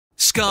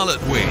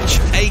Scarlet Witch,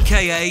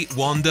 aka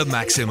Wanda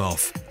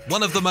Maximoff,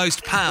 one of the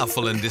most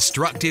powerful and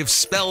destructive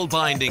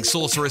spellbinding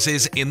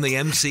sorceresses in the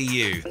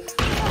MCU.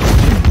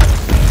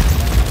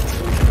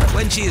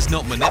 When she is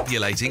not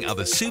manipulating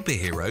other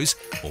superheroes,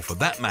 or for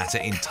that matter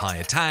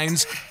entire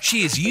towns,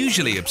 she is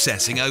usually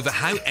obsessing over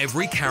how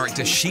every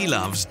character she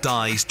loves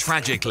dies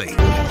tragically.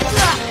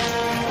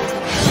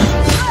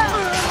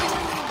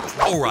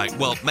 Alright,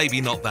 well, maybe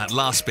not that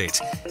last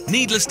bit.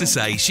 Needless to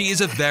say, she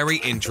is a very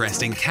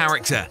interesting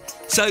character.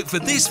 So for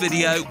this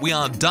video, we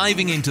are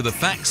diving into the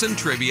facts and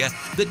trivia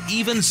that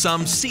even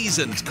some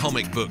seasoned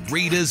comic book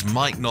readers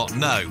might not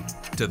know.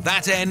 To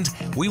that end,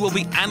 we will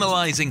be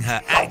analysing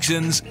her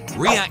actions,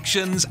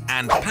 reactions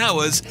and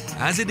powers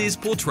as it is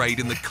portrayed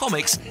in the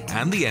comics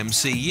and the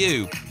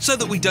MCU, so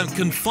that we don't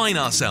confine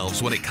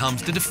ourselves when it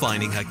comes to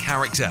defining her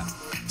character.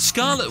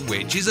 Scarlet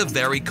Witch is a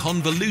very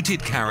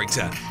convoluted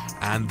character,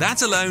 and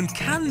that alone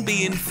can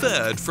be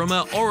inferred from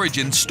her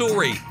origin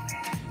story.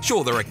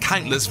 Sure, there are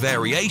countless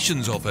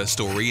variations of her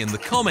story in the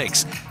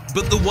comics,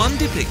 but the one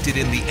depicted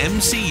in the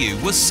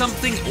MCU was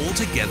something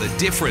altogether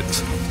different.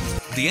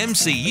 The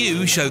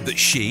MCU showed that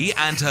she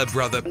and her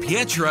brother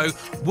Pietro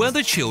were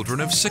the children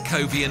of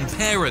Sokovian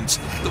parents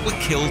that were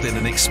killed in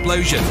an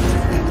explosion.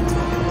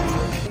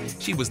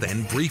 She was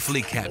then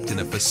briefly kept in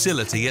a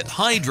facility at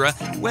Hydra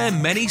where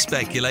many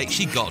speculate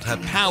she got her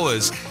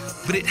powers,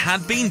 but it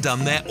had been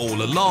done there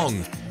all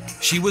along.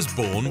 She was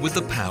born with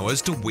the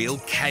powers to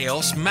wield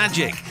chaos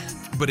magic,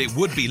 but it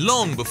would be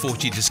long before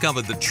she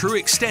discovered the true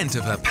extent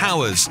of her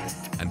powers.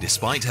 And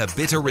despite her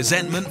bitter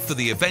resentment for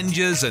the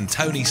Avengers and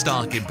Tony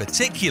Stark in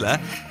particular,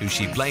 who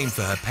she blamed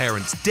for her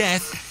parents'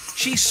 death,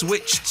 she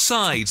switched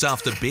sides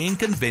after being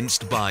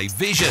convinced by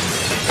Vision.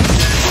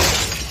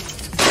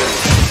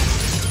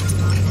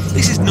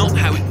 This is not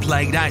how it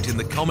played out in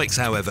the comics,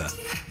 however.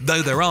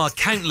 Though there are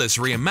countless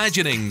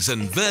reimaginings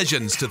and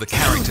versions to the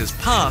character's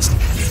past,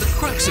 the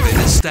crux of it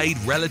has stayed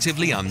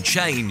relatively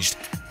unchanged.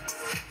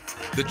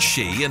 That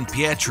she and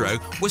Pietro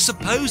were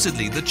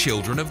supposedly the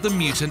children of the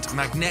mutant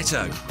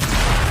Magneto.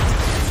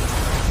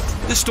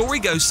 The story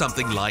goes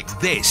something like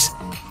this.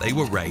 They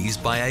were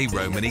raised by a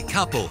Romany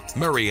couple,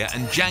 Maria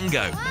and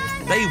Django.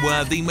 They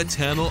were the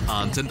maternal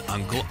aunt and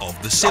uncle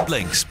of the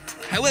siblings.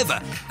 However,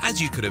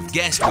 as you could have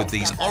guessed with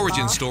these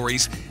origin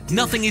stories,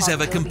 nothing is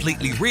ever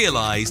completely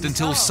realised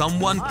until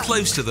someone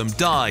close to them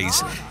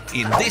dies.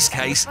 In this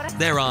case,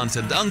 their aunt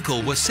and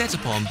uncle were set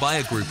upon by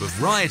a group of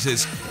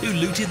rioters who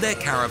looted their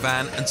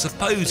caravan and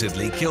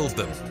supposedly killed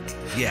them.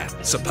 Yeah,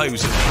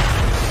 supposedly.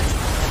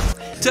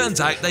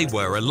 Turns out they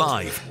were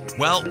alive.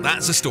 Well,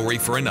 that's a story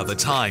for another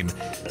time.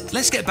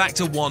 Let's get back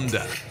to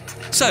Wanda.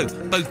 So,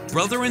 both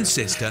brother and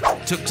sister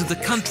took to the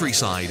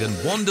countryside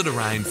and wandered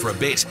around for a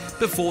bit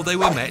before they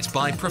were met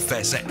by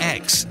Professor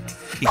X.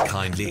 He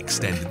kindly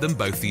extended them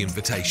both the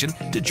invitation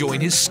to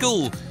join his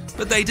school,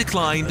 but they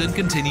declined and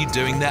continued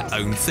doing their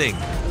own thing.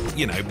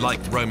 You know, like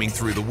roaming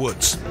through the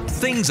woods.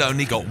 Things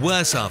only got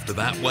worse after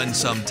that when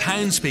some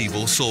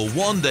townspeople saw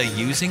Wanda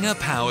using her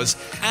powers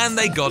and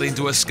they got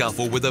into a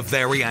scuffle with a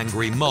very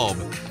angry mob.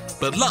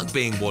 But luck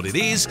being what it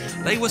is,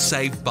 they were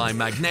saved by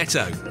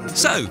Magneto.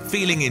 So,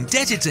 feeling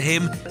indebted to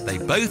him, they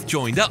both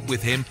joined up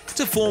with him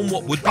to form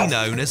what would be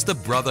known as the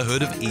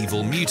Brotherhood of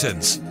Evil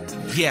Mutants.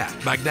 Yeah,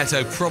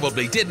 Magneto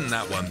probably didn't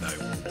that one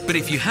though. But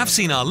if you have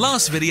seen our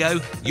last video,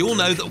 you'll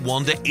know that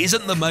Wanda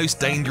isn't the most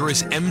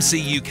dangerous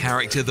MCU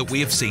character that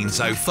we have seen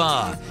so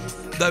far.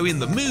 Though in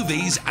the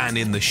movies and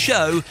in the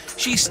show,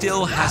 she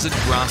still hasn't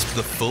grasped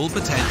the full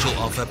potential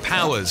of her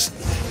powers.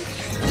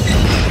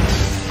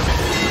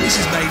 This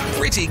is made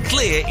pretty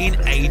clear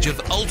in Age of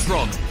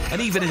Ultron,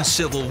 and even in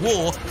Civil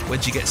War when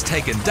she gets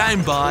taken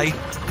down by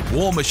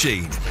War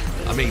Machine.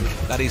 I mean,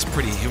 that is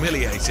pretty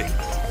humiliating.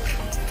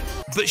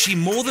 But she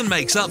more than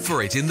makes up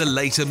for it in the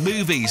later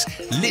movies,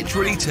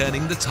 literally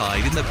turning the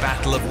tide in the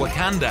Battle of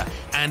Wakanda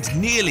and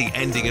nearly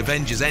ending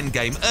Avengers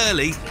Endgame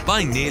early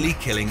by nearly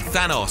killing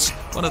Thanos,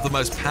 one of the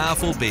most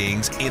powerful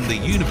beings in the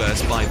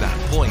universe by that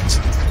point.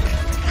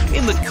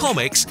 In the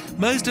comics,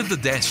 most of the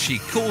deaths she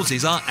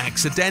causes are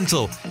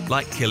accidental,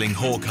 like killing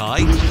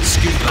Hawkeye,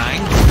 Scoot Lang,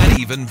 and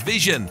even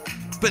Vision.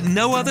 But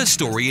no other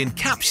story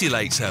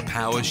encapsulates her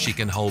powers she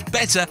can hold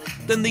better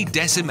than the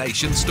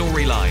Decimation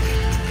storyline.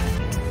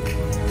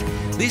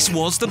 This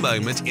was the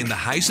moment in the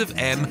House of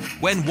M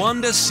when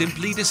Wanda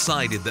simply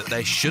decided that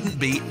there shouldn't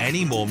be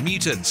any more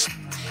mutants.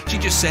 She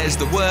just says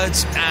the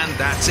words, and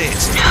that's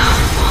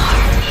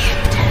it.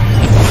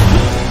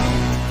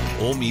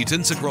 All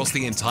mutants across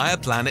the entire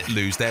planet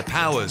lose their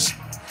powers.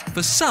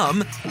 For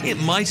some, it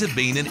might have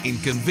been an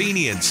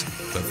inconvenience,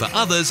 but for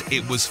others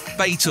it was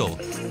fatal.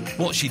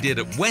 What she did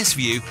at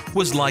Westview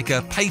was like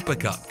a paper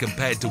cut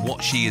compared to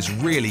what she is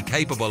really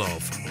capable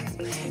of.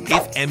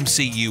 If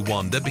MCU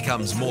Wanda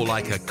becomes more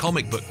like her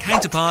comic book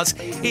counterparts,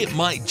 it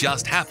might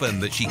just happen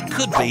that she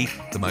could be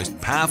the most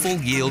powerful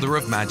yielder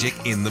of magic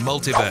in the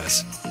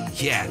multiverse.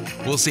 Yeah,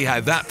 we'll see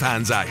how that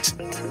pans out.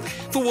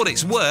 For what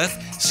it's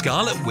worth,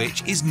 Scarlet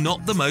Witch is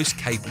not the most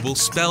capable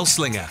spell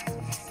slinger.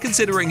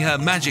 Considering her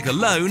magic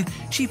alone,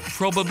 she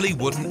probably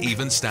wouldn't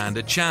even stand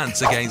a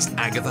chance against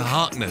Agatha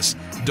Harkness,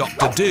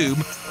 Doctor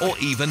Doom, or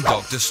even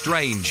Doctor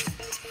Strange.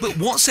 But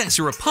what sets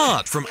her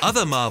apart from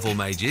other Marvel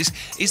mages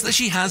is that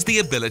she has the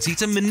ability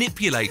to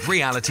manipulate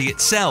reality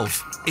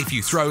itself. If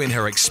you throw in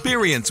her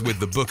experience with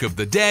the Book of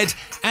the Dead,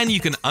 and you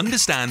can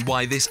understand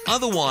why this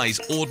otherwise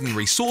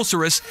ordinary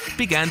sorceress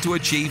began to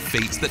achieve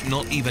feats that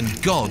not even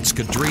gods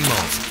could dream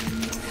of.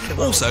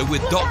 Also,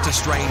 with Doctor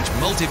Strange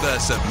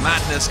Multiverse of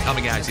Madness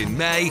coming out in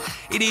May,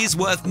 it is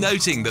worth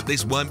noting that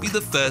this won't be the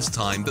first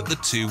time that the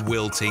two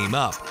will team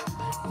up.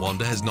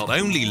 Wanda has not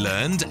only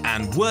learned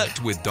and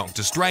worked with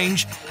Doctor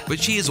Strange, but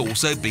she has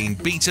also been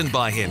beaten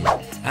by him.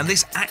 And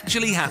this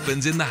actually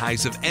happens in the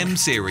House of M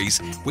series,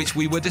 which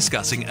we were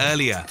discussing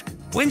earlier.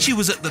 When she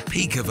was at the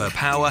peak of her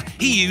power,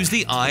 he used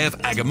the Eye of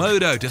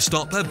Agamotto to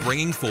stop her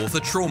bringing forth a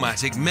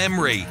traumatic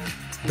memory.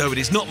 Though it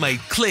is not made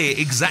clear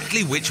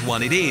exactly which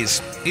one it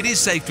is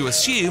safe to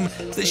assume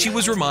that she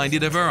was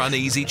reminded of her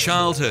uneasy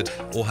childhood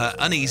or her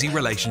uneasy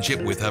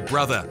relationship with her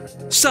brother.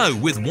 So,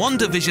 with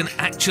WandaVision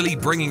actually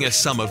bringing us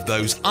some of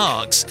those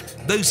arcs,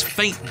 those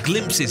faint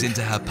glimpses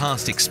into her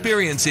past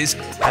experiences,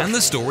 and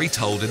the story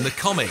told in the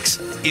comics,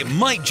 it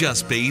might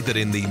just be that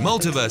in the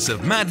Multiverse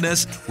of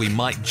Madness, we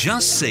might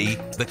just see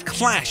the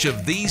clash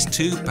of these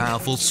two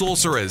powerful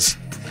sorcerers.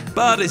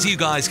 But as you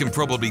guys can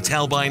probably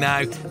tell by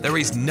now, there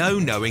is no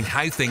knowing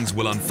how things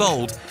will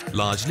unfold,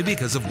 largely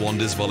because of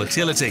Wanda's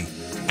volatility.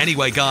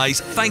 Anyway guys,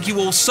 thank you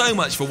all so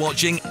much for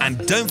watching, and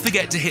don't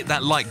forget to hit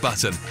that like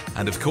button.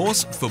 And of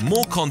course, for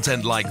more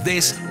content like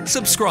this,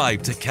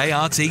 subscribe to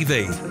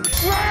KRTV.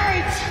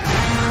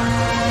 Right!